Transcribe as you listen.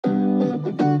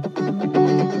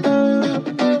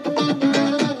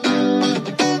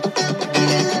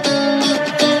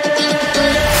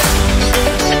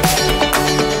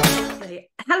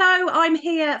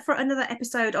for another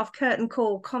episode of Curtain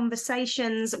Call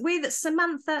Conversations with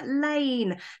Samantha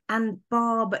Lane and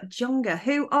Barb Jungr,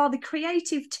 who are the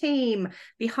creative team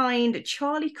behind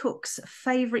Charlie Cook's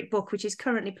favourite book, which is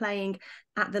currently playing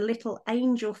at the Little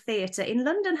Angel Theatre in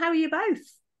London. How are you both?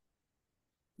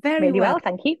 Very well,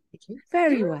 thank you.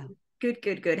 Very well.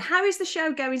 Good. How is the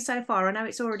show going so far? I know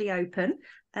it's already open.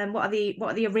 What are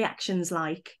the reactions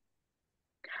like?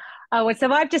 Oh,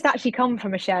 so I've just actually come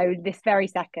from a show this very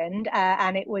second,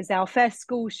 and it was our first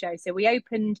school show. So we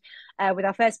opened with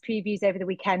our first previews over the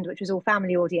weekend, which was all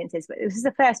family audiences, but this is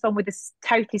the first one with this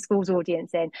totally schools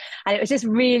audience in. And it was just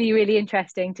really, really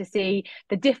interesting to see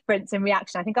the difference in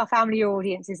reaction. I think our family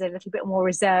audiences are a little bit more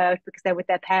reserved because they're with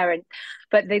their parents,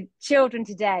 but the children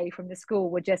today from the school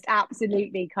were just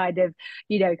absolutely kind of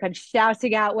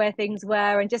shouting out where things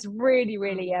were and just really,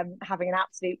 really having an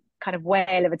absolute kind of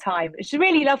whale of a time. It's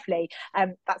really lovely.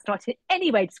 That's not in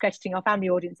any way discrediting our family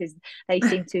audiences. They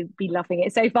seem to be loving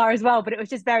it so far as well, but it was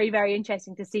just very, very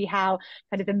interesting to see how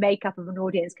kind of the makeup of an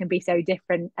audience can be so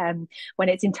different when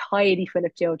it's entirely full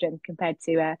of children compared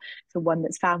to one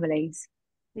that's families.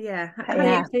 Yeah.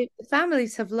 The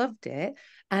families have loved it,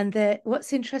 and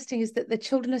what's interesting is that the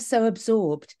children are so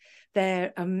absorbed.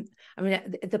 They're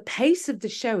the pace of the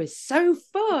show is so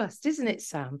fast, isn't it,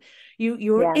 Sam?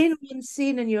 You're in one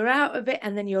scene and you're out of it,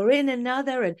 and then you're in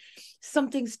another, and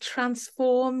something's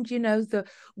transformed. The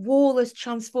wall is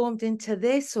transformed into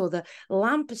this, or the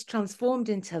lamp is transformed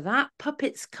into that.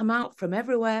 Puppets come out from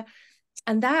everywhere,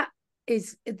 and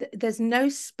there's no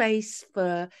space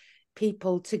for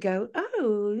people to go,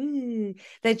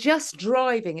 they're just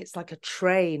driving. It's like a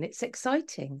train. It's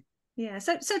exciting. Yeah.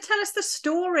 So tell us the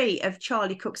story of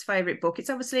Charlie Cook's favourite book. It's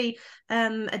obviously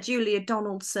a Julia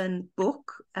Donaldson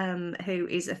book, who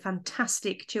is a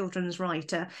fantastic children's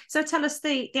writer. So tell us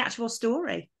the actual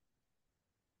story.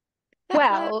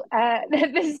 Well,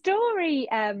 the story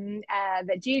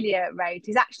that Julia wrote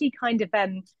is actually kind of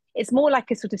it's more like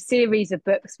a sort of series of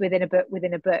books within a book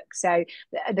within a book. So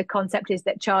the concept is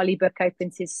that Charlie Book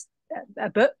opens a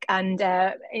book and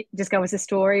it discovers a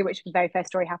story, which the very first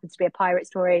story happens to be a pirate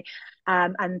story,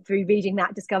 and through reading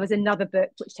that discovers another book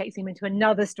which takes him into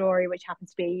another story which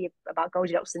happens to be about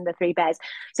Goldilocks and the Three Bears.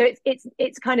 So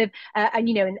it's kind of and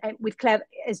with clever,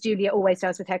 as Julia always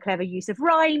does with her clever use of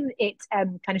rhyme, it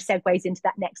kind of segues into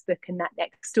that next book and that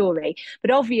next story.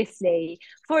 But obviously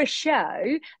for a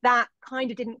show that kind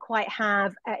of didn't quite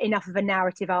have enough of a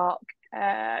narrative arc,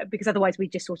 because otherwise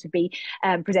we'd just sort of be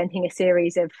presenting a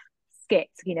series of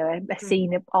skits, a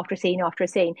scene after a scene after a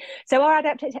scene. So our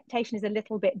adaptation is a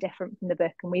little bit different from the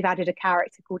book, and we've added a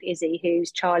character called Izzy,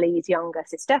 who's Charlie's younger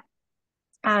sister.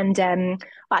 And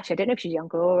actually, I don't know if she's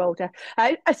younger or older.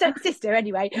 Sister,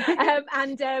 anyway.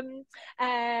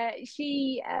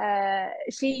 She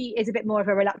is a bit more of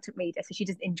a reluctant reader, so she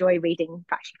doesn't enjoy reading. In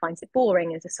fact, she finds it boring.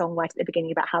 There's a song right at the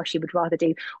beginning about how she would rather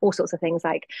do all sorts of things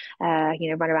like, run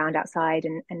around outside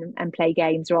and play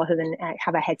games rather than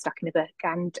have her head stuck in a book.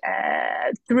 And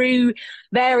through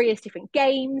various different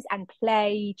games and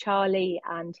play, Charlie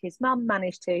and his mum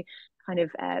managed to kind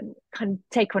of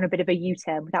take on a bit of a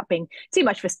U-turn without being too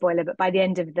much of a spoiler, but by the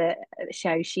end of the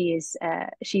show she's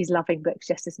loving books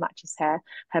just as much as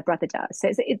her brother does. So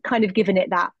it's kind of given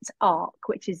it that arc,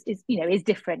 which is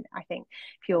different. I think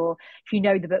if you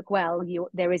know the book well,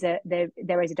 there is a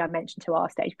dimension to our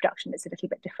stage production that's a little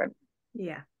bit different.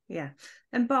 Yeah.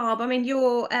 And Barb, I mean,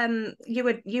 you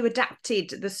adapted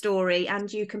the story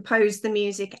and you composed the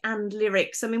music and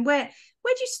lyrics. I mean, where'd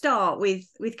you start with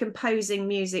composing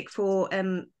music for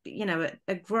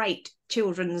a great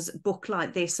children's book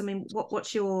like this? I mean,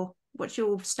 what's your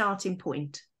starting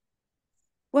point?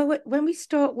 Well, when we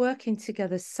start working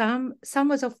together, Sam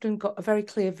has often got a very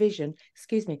clear vision,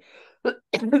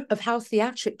 of how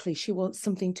theatrically she wants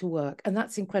something to work, and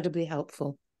that's incredibly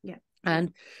helpful. Yeah.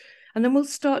 And then we'll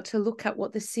start to look at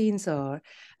what the scenes are.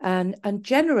 And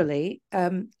generally,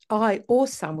 I or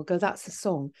Sam will go, that's the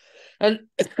song. And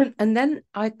then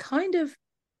I kind of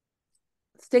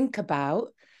think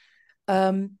about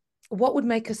what would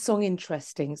make a song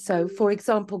interesting. So, for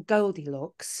example,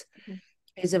 Goldilocks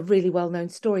is a really well-known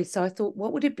story. So I thought,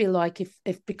 what would it be like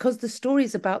if because the story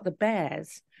is about the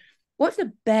bears, what if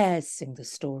the bears sing the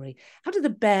story? How do the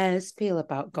bears feel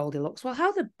about Goldilocks? Well,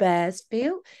 how the bears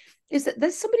feel is that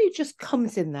there's somebody who just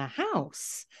comes in their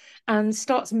house and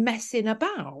starts messing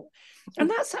about. And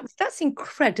that's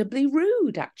incredibly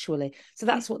rude, actually. So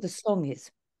that's what the song is.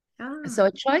 So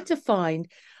I tried to find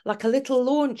like a little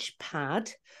launch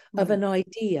pad of an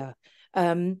idea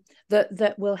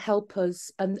that will help us.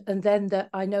 And then that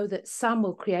I know that Sam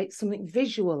will create something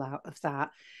visual out of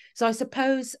that So I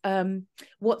suppose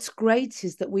what's great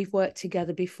is that we've worked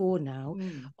together before now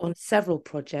on several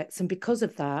projects, and because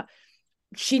of that,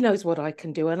 she knows what I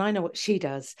can do and I know what she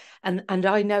does, and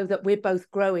I know that we're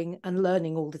both growing and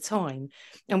learning all the time,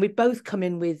 and we both come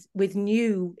in with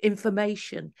new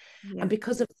information, and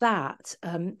because of that,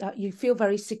 you feel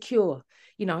very secure.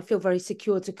 You know, I feel very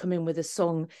secure to come in with a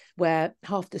song where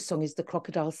half the song is the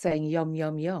crocodile saying yum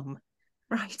yum yum,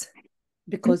 right,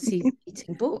 because he's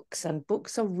eating books, and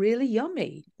books are really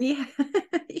yummy. Yeah.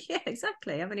 Yeah,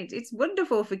 exactly. I mean, it's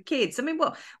wonderful for kids. I mean,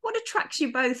 what attracts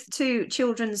you both to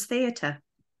children's theatre?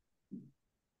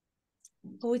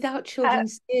 Well, without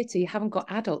children's theatre, you haven't got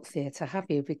adult theatre, have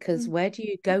you? Because where do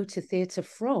you go to theatre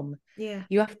from? Yeah,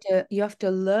 you have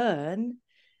to learn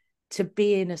to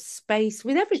be in a space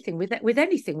with everything, with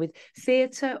anything, with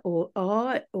theatre or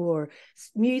art or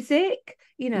music.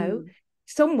 You know,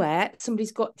 somewhere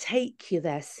somebody's got to take you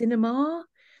there. Cinema,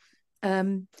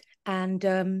 and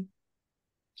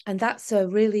that's a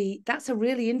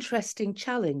really interesting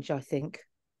challenge, I think.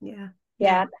 Yeah.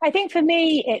 I think for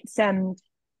me,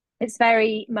 it's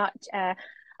very much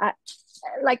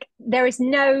like there is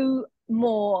no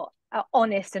more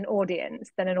honest an audience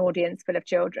than an audience full of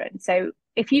children. So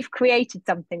if you've created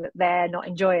something that they're not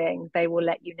enjoying, they will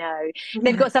let you know. If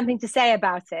they've got something to say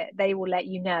about it, they will let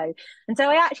you know. And so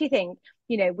I actually think,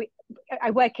 you know,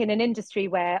 I work in an industry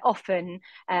where often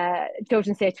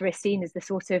children's theatre is seen as the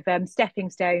sort of stepping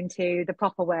stone to the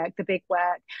proper work, the big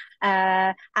work,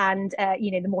 and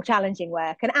you know, the more challenging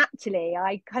work. And actually,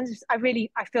 I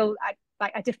feel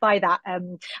I defy that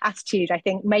attitude. I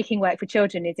think making work for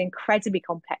children is incredibly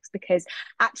complex, because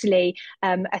actually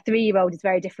a 3-year-old is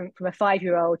very different from a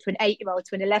 5-year-old to an 8-year-old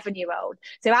to an 11-year-old.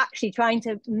 So actually trying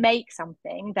to make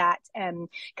something that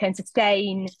can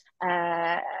sustain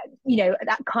you know,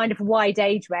 that kind of wide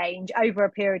age range over a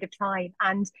period of time,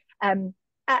 and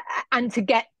to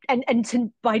get and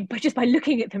to by just by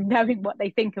looking at them, knowing what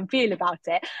they think and feel about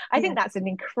it, I think that's an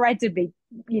incredibly,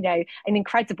 you know, an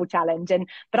incredible challenge.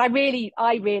 But I really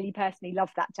personally love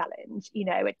that challenge. You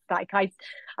know, it's like I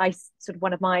sort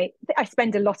of I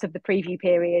spend a lot of the preview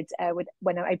period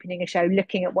when I'm opening a show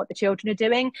looking at what the children are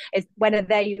doing. What are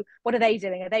they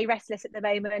doing? Are they restless at the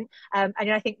moment? And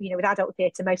I think, you know, with adult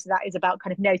theatre, most of that is about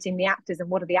kind of noting the actors and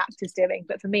what are the actors doing.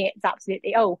 But for me, it's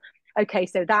absolutely, okay,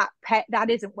 so that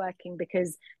isn't working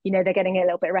because, you know, they're getting a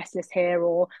little bit restless here,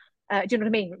 or do you know what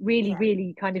I mean?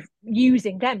 Really kind of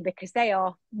using them, because they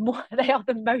are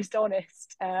the most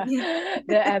honest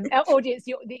the audience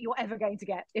that you're ever going to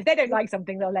get. If they don't like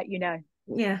something, they'll let you know.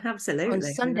 Yeah, absolutely. On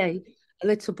Sunday, a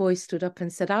little boy stood up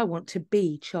and said, "I want to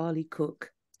be Charlie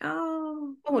Cook."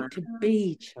 Oh, I want to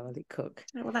be Charlie Cook.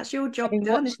 Well, that's your job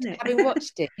done, isn't it? Having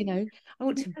watched it, you know, I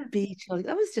want to be Charlie.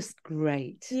 That was just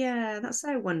great. Yeah, that's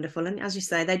so wonderful. And as you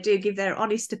say, they do give their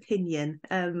honest opinion,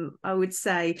 I would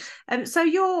say. So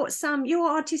you're Sam,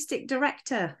 you're artistic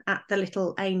director at the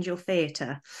Little Angel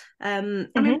Theatre. I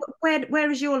mean, where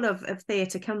has your love of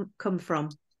theatre come from?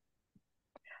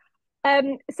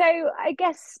 So I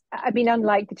guess, I mean,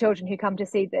 unlike the children who come to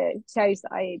see the shows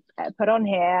that I put on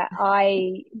here,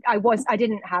 I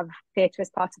didn't have theatre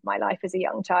as part of my life as a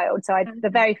young child. So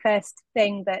the very first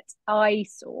thing that I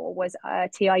saw was a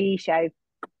TIE show.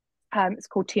 It's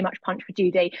called Too Much Punch for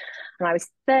Judy, and I was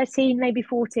 13, maybe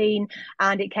 14,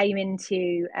 and it came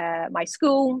into my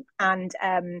school, and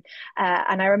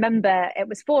I remember it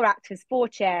was 4 actors, 4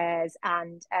 chairs,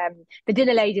 and the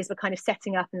dinner ladies were kind of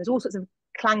setting up, and there's all sorts of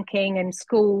clanking and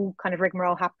school kind of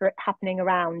rigmarole happening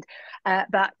around,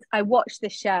 but I watched the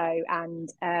show, and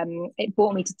it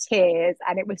brought me to tears,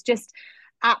 and it was just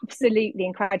absolutely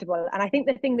incredible. And I think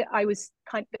the thing that was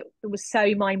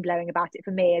so mind-blowing about it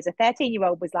for me as a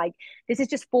 13-year-old was like, this is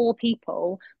just 4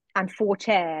 people and 4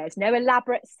 chairs, no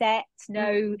elaborate sets,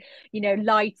 no, you know,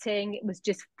 lighting. It was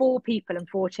just 4 people and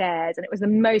 4 chairs, and it was the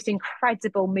most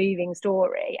incredible, moving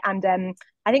story. And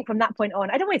I think from that point on,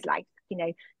 I'd always liked, you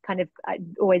know, I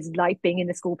always liked being in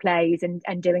the school plays and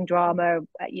doing drama,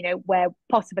 you know, where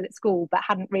possible at school, but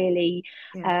hadn't really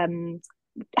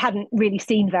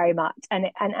seen very much. And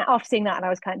after seeing that, and I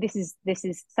was kind of, this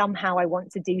is somehow I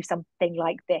want to do something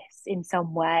like this in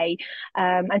some way.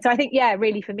 And so I think,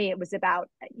 really for me, it was about,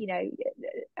 you know,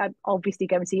 I obviously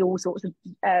go and see all sorts of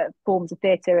forms of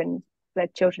theatre, and for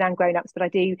children and grown-ups, but I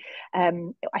do,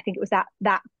 I think it was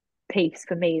that piece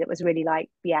for me that was really like,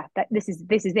 that this is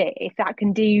it. If that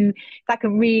can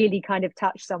really kind of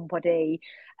touch somebody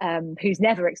who's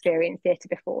never experienced theatre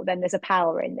before, then there's a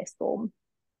power in this form.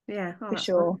 Yeah, for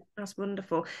sure. That's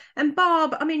wonderful. And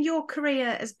Barb, I mean, your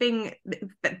career has been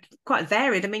quite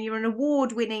varied. I mean, you're an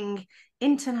award-winning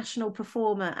international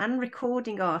performer and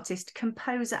recording artist,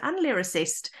 composer and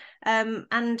lyricist,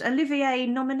 and Olivier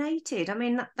nominated. I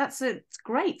mean, that's a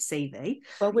great CV.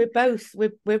 Well,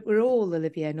 we're all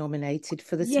Olivier nominated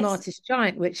for The Yes, Smartest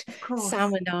Giant, which of course.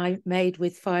 Sam and I made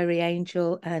with Fiery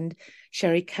Angel and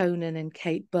Sherry Conan and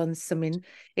Kate Bunce. I mean,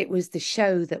 it was the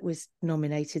show that was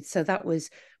nominated. So that was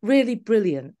really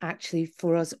brilliant, actually,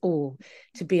 for us all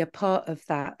to be a part of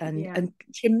that, and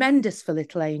tremendous for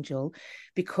Little Angel,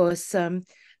 because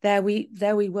there we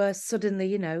were suddenly,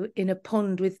 you know, in a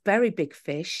pond with very big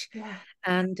fish. Yeah.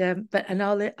 And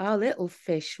our little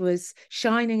fish was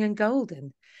shining and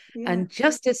golden, and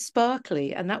just as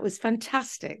sparkly, and that was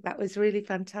fantastic. That was really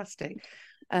fantastic.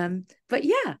 But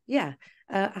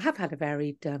I have had a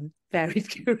varied career.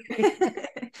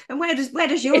 And where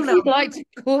does your if love you'd like to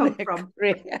call come it a from?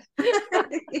 career?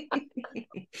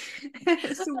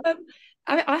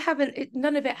 I haven't.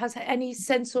 None of it has any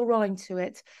sense or rhyme to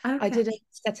it. Okay. I didn't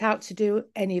set out to do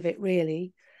any of it,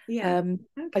 really. Yeah.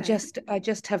 Okay. I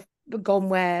just have gone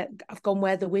where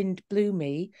the wind blew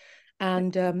me,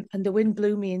 and the wind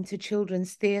blew me into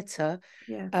children's theatre,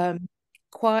 Yeah.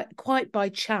 quite by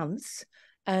chance,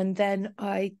 and then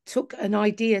I took an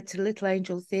idea to Little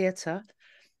Angel Theatre,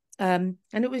 and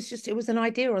it was an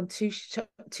idea on two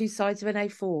sides of an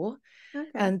A4, Okay.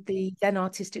 and the then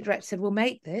artistic director said, "We'll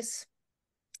make this."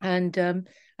 And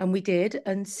we did,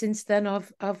 and since then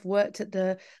I've worked at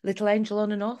the Little Angel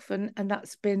on and off, and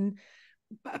that's been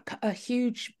a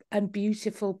huge and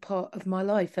beautiful part of my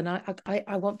life, and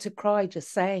I want to cry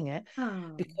just saying it,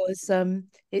 because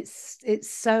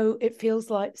it feels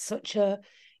like such a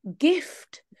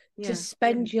gift to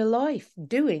spend your life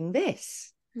doing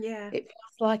this. It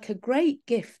feels like a great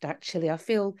gift, actually. I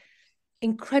feel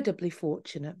incredibly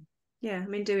fortunate. I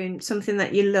mean, doing something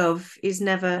that you love is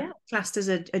never classed as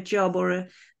a job or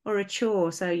a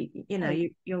chore. So, you know,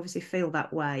 you obviously feel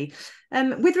that way.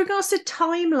 With regards to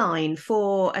timeline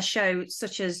for a show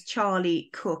such as Charlie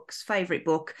Cook's favourite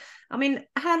book, I mean,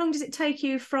 how long does it take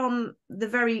you from the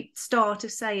very start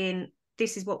of saying,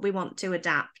 this is what we want to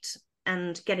adapt,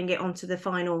 and getting it onto the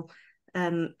final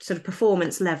sort of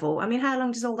performance level? I mean, how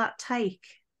long does all that take?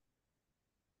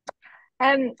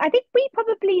 I think we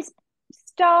probably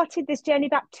started this journey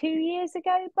about 2 years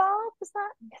ago, Barb. Is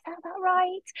that about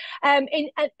right? And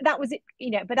that was it,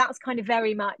 you know, but that's kind of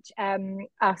very much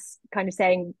us kind of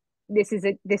saying, I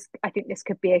think this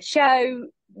could be a show.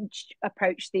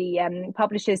 Approach the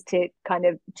publishers to kind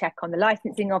of check on the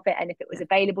licensing of it, and if it was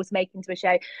available to make into a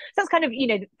show. So that's kind of, you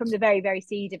know, from the very, very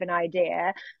seed of an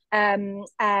idea. And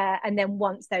then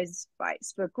once those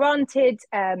rights were granted,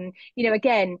 you know,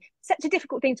 again, such a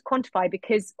difficult thing to quantify,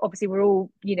 because obviously we're all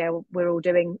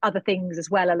doing other things as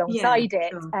well alongside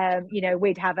it. Sure. You know,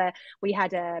 we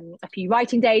had a few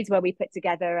writing days where we put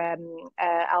together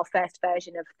our first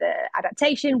version of the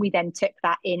adaptation. We then took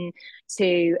that in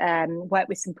to work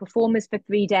with some performers for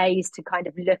 3 days to kind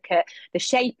of look at the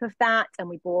shape of that, and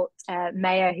we brought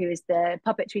Maya, who is the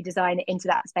puppetry designer, into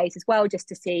that space as well, just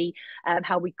to see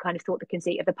how we kind of thought the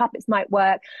conceit of the puppets might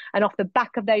work. And off the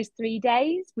back of those 3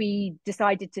 days, we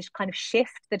decided to kind of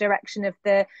shift the direction of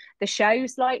the show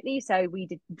slightly. So we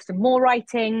did some more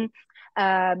writing,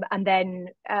 and then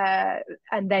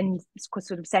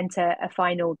sort of sent a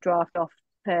final draft off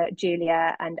for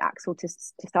Julia and Axel to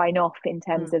sign off, in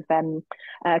terms of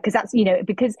because that's, you know,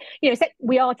 because, you know,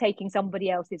 we are taking somebody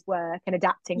else's work and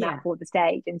adapting that for the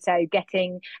stage, and so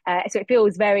getting so it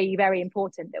feels very, very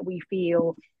important that we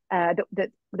feel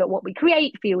that what we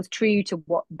create feels true to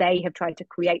what they have tried to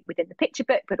create within the picture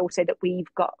book, but also that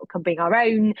can bring our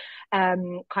own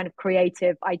kind of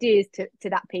creative ideas to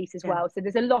that piece as well. So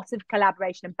there's a lot of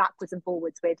collaboration and backwards and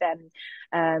forwards with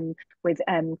kind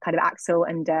of Axel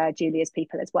and Julia's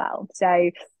people as well.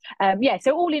 So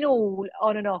so all in all,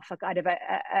 on and off, a kind of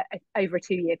over a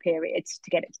 2-year period to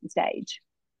get it to the stage.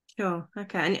 Sure.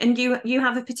 Okay. And you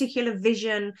have a particular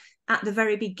vision at the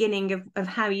very beginning of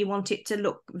how you want it to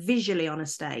look visually on a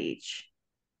stage?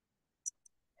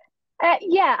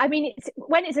 I mean,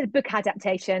 when it's a book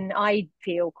adaptation, I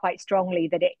feel quite strongly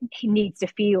that it needs to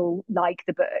feel like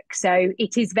the book. So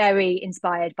it is very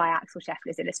inspired by Axel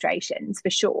Scheffler's illustrations, for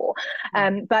sure.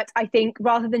 But I think,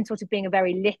 rather than sort of being a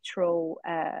very literal,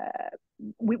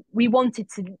 we wanted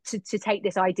to take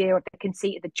this idea of the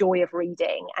conceit of the joy of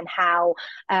reading, and how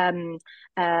and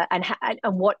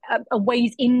what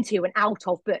ways into and out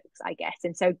of books, I guess.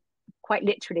 And so, quite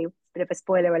literally, bit of a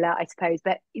spoiler alert, I suppose,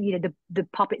 but, you know, the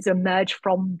puppets emerge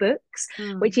from books,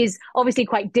 which is obviously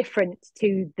quite different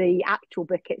to the actual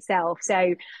book itself.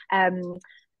 So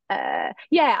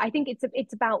yeah, I think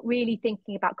it's about really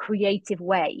thinking about creative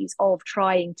ways of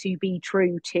trying to be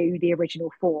true to the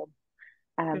original form.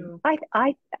 Sure. I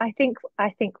think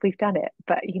we've done it,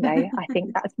 but I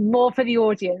think that's more for the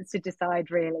audience to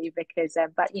decide, really, because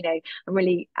but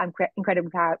I'm incredibly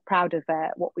proud of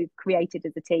what we've created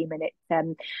as a team, and it's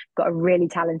got a really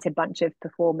talented bunch of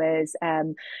performers,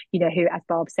 who, as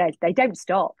Barb said, they don't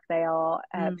stop. They are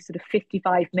sort of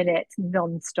 55 minutes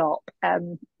non-stop.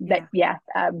 They're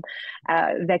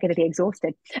going to be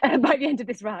exhausted by the end of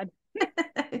this run.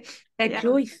 They're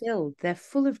joy filled. They're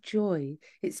full of joy.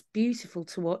 It's beautiful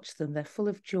to watch them. They're full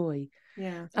of joy.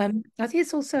 Yeah. I think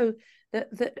it's also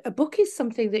that a book is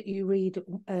something that you read.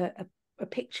 A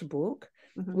picture book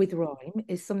with rhyme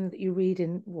is something that you read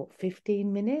in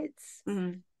 15 minutes,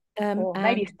 or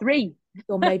maybe 3,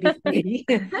 or maybe 3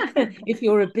 if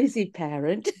you're a busy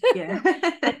parent. Yeah.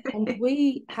 And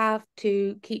we have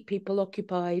to keep people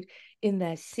occupied in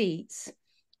their seats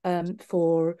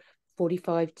for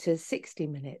 45 to 60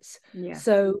 minutes. Yeah.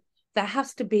 So there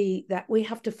has to be that, we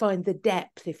have to find the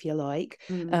depth, if you like,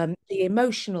 the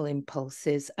emotional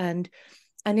impulses. And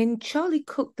in Charlie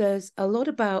Cook, there's a lot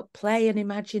about play and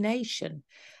imagination.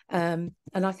 And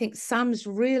I think Sam's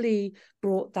really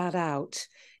brought that out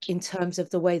in terms of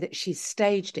the way that she's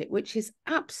staged it, which is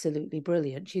absolutely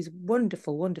brilliant. She's a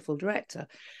wonderful, wonderful director.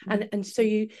 And so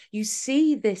you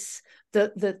see this,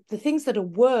 the things that are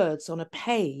words on a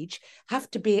page have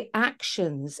to be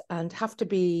actions and have to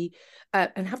be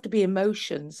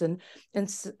emotions, and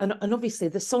obviously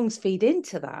the songs feed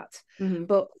into that.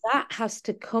 But that has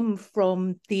to come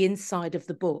from the inside of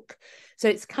the book. So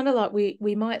it's kind of like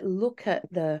we might look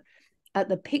at the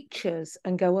pictures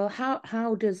and go, well,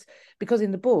 how does, because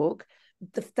in the book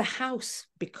the house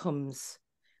becomes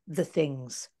the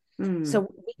things. So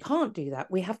we can't do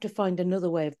that. We have to find another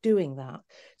way of doing that.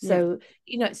 So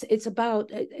it's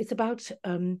about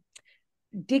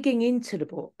digging into the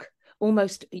book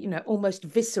almost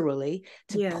viscerally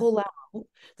to pull out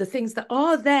the things that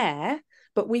are there,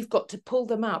 but we've got to pull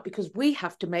them out because we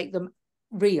have to make them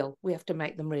real. We have to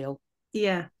make them real.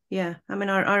 Yeah. I mean,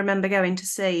 I remember going to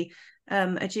see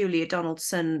a Julia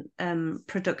Donaldson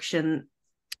production.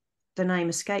 The name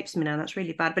escapes me now. That's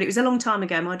really bad, but it was a long time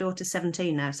ago. My daughter's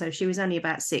 17 now, so she was only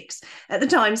about 6 at the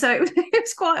time. So it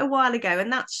was quite a while ago, and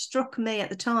that struck me at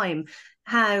the time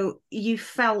how you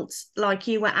felt like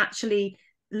you were actually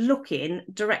looking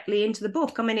directly into the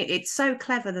book. I mean, it's so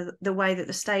clever the way that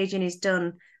the staging is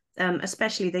done,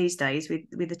 especially these days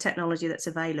with the technology that's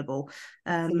available.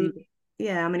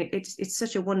 Yeah, I mean, it's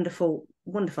such a wonderful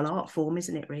art form,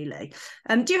 isn't it, really?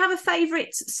 Do you have a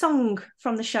favourite song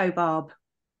from the show, Barb?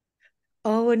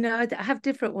 Oh, no, I have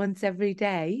different ones every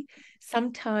day.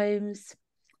 Sometimes,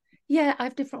 I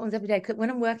have different ones every day. Because when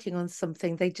I'm working on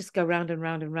something, they just go round and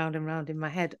round and round and round in my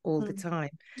head all the time.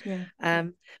 Yeah.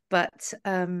 But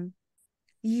at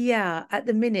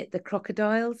the minute, the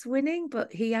crocodile's winning,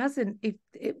 but he hasn't.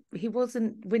 He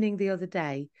wasn't winning the other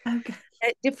day. Okay.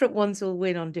 Different ones will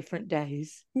win on different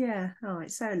days. Yeah. Oh,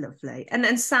 it's so lovely.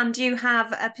 And Sam, do you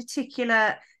have a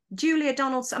particular Julia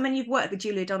Donaldson? I mean, you've worked with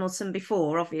Julia Donaldson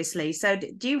before, obviously. So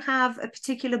do you have a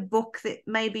particular book that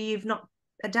maybe you've not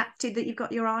adapted that you've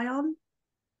got your eye on?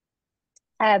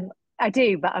 I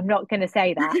do, but I'm not going to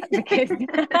say that because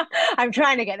I'm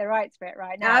trying to get the rights for it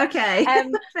right now. Okay. But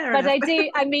enough. I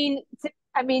do.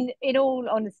 I mean, in all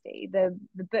honesty, the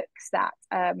books that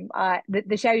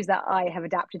the shows that I have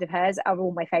adapted of hers are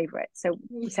all my favourites. So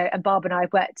and Barb and I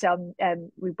have worked on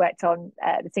we've worked on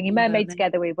The Singing Mermaid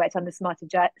together. We've worked on The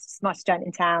Smartest Giant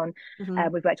in Town.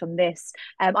 We've worked on this.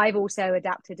 I've also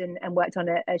adapted and worked on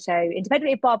a show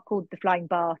independently of Barb called The Flying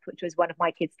Bath, which was one of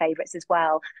my kids' favourites as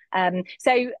well.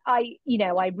 So I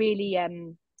really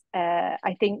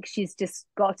I think she's just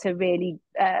got a really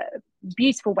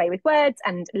beautiful way with words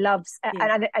and loves and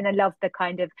I love the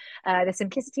kind of the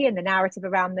simplicity and the narrative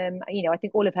around them. I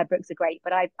think all of her books are great,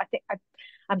 but I think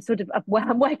I'm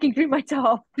working through my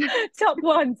top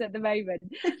ones at the moment.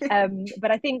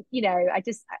 But I think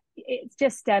it's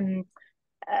just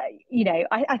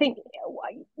I think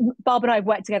Barb and I have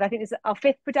worked together. I think this is our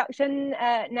 5th production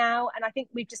now, and I think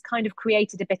we've just kind of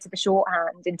created a bit of a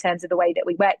shorthand in terms of the way that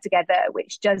we work together,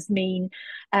 which does mean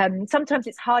sometimes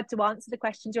it's hard to answer the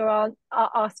questions you're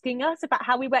asking us about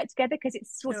how we work together, because it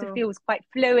sort of feels quite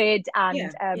fluid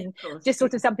and just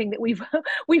sort of something that we've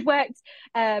worked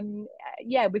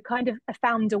we've kind of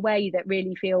found a way that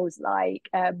really feels like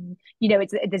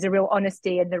there's a real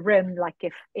honesty in the room. Like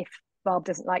if Barb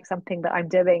doesn't like something that I'm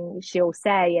doing, she'll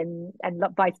say, and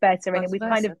vice versa. And Vice we've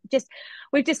kind versa.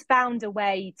 of just found a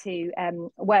way to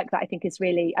work that I think is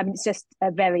really, I mean, it's just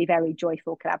a very, very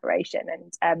joyful collaboration.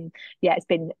 And yeah, it's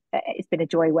been a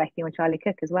joy working on Charlie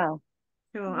Cook as well.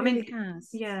 Sure. It I really mean, has.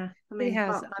 yeah. I It mean, really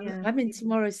has. yeah. I'm in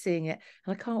tomorrow seeing it,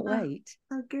 and I can't wait.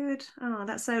 Oh, good. Oh,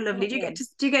 that's so lovely. Oh, yeah.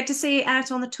 Do you get to see it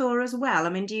out on the tour as well? I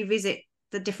mean, do you visit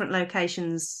the different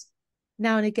locations?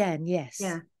 Now and again, yes.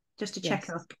 Yeah, just to check Yes.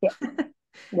 up. Yeah.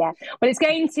 Yeah, well, it's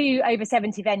going to over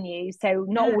 70 venues, so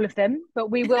not all of them,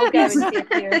 but we will go and see a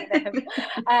few of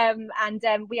them.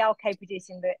 And we are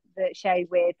co-producing the show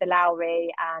with the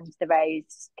Lowry and the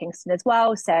Rose Kingston as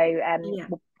well. So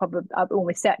we'll probably, I'll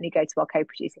almost certainly go to our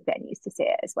co-producing venues to see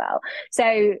it as well.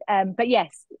 So, but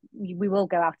yes, we will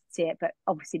go out to see it, but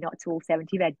obviously not to all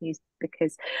 70 venues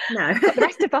because we've got the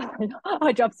rest of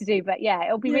our jobs to do. But yeah,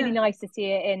 it'll be really nice to see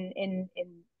it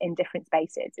in different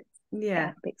spaces.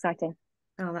 It'll be exciting.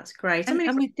 Oh, that's great. And,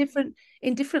 and with different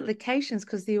locations,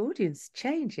 because the audience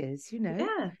changes, you know.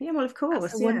 Yeah, well, of course.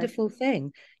 That's a wonderful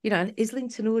thing. You know, an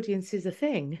Islington audience is a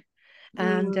thing.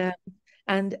 And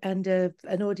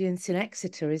an audience in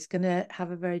Exeter is going to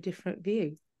have a very different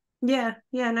view. Yeah,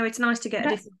 no, it's nice to get a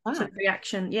different sort of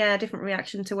reaction. Yeah, a different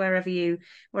reaction to wherever you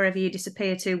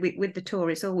disappear to with the tour.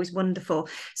 It's always wonderful.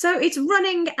 So it's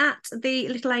running at the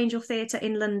Little Angel Theatre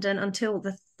in London until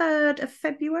the 3rd of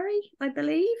February, I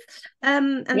believe.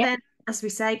 And then, as we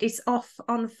said, it's off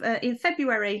on in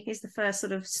February is the first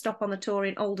sort of stop on the tour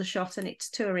in Aldershot, and it's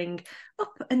touring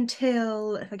up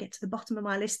until, if I get to the bottom of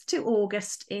my list, to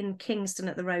August in Kingston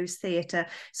at the Rose Theatre.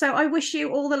 So I wish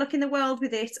you all the luck in the world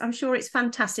with it. I'm sure it's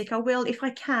fantastic. I will, if I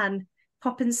can,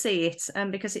 pop and see it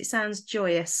because it sounds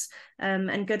joyous.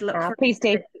 And good luck for please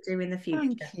do in the future.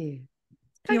 Thank you.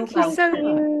 Thank you so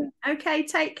much. Okay,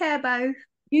 take care, both.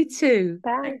 You too.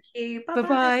 Bye. Thank you.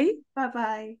 Bye-bye.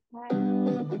 Bye-bye. Bye.